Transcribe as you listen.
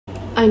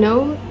I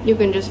know you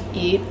can just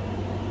eat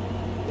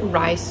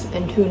rice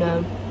and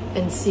tuna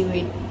and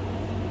seaweed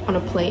on a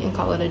plate and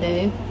call it a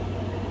day,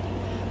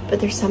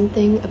 but there's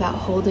something about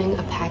holding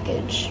a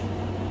package.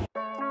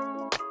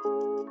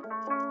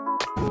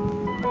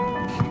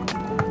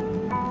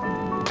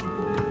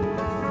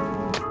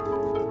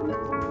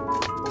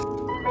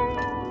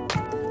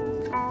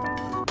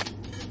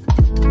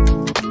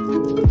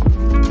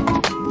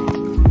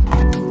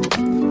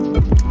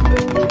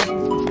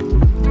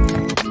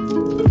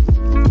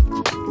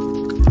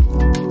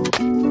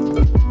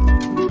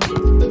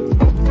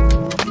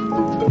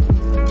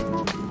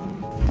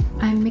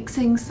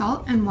 Mixing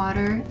salt and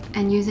water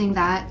and using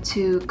that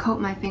to coat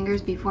my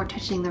fingers before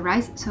touching the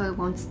rice so it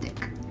won't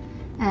stick.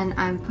 And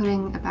I'm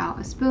putting about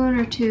a spoon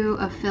or two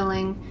of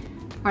filling,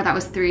 or that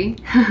was 3,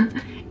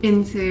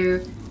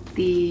 into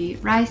the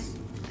rice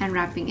and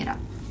wrapping it up.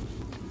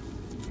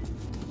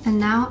 And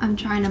now I'm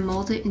trying to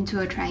mold it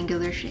into a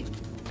triangular shape.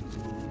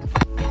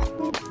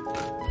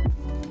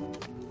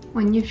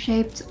 When you've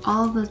shaped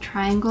all the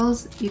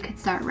triangles, you can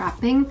start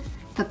wrapping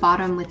the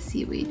bottom with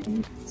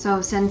seaweed.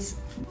 So since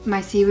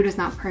my seaweed was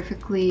not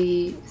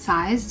perfectly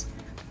sized,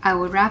 I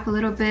would wrap a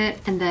little bit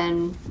and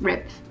then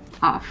rip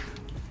off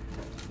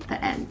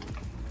the end.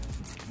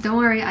 Don't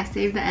worry, I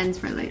saved the ends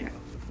for later.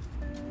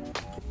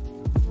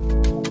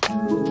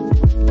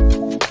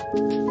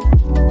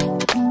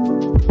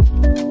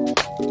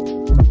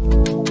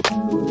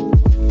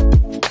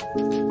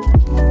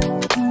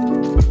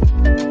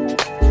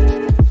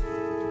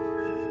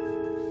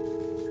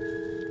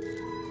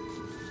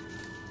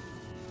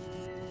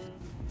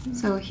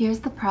 So here's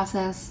the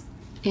process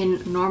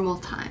in normal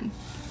time.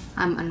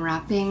 I'm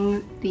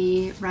unwrapping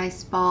the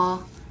rice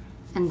ball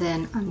and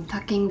then I'm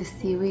tucking the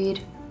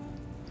seaweed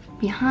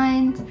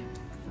behind,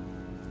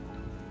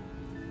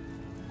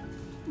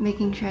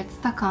 making sure it's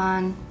stuck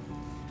on,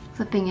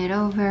 flipping it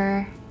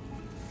over,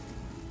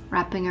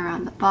 wrapping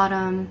around the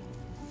bottom,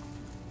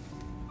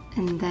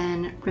 and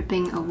then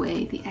ripping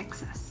away the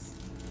excess.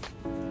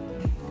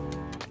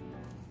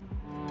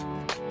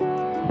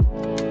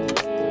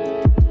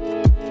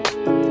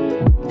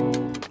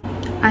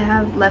 I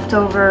have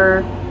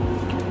leftover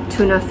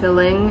tuna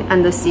filling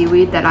and the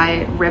seaweed that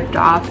I ripped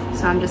off,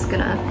 so I'm just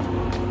gonna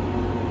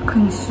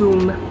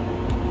consume.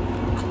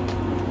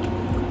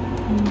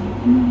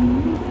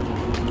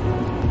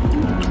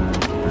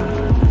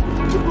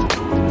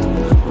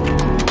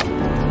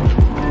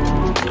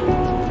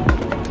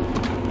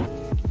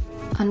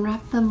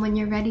 Unwrap them when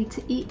you're ready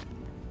to eat.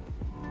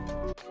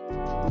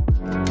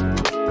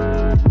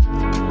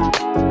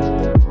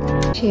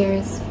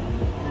 Cheers.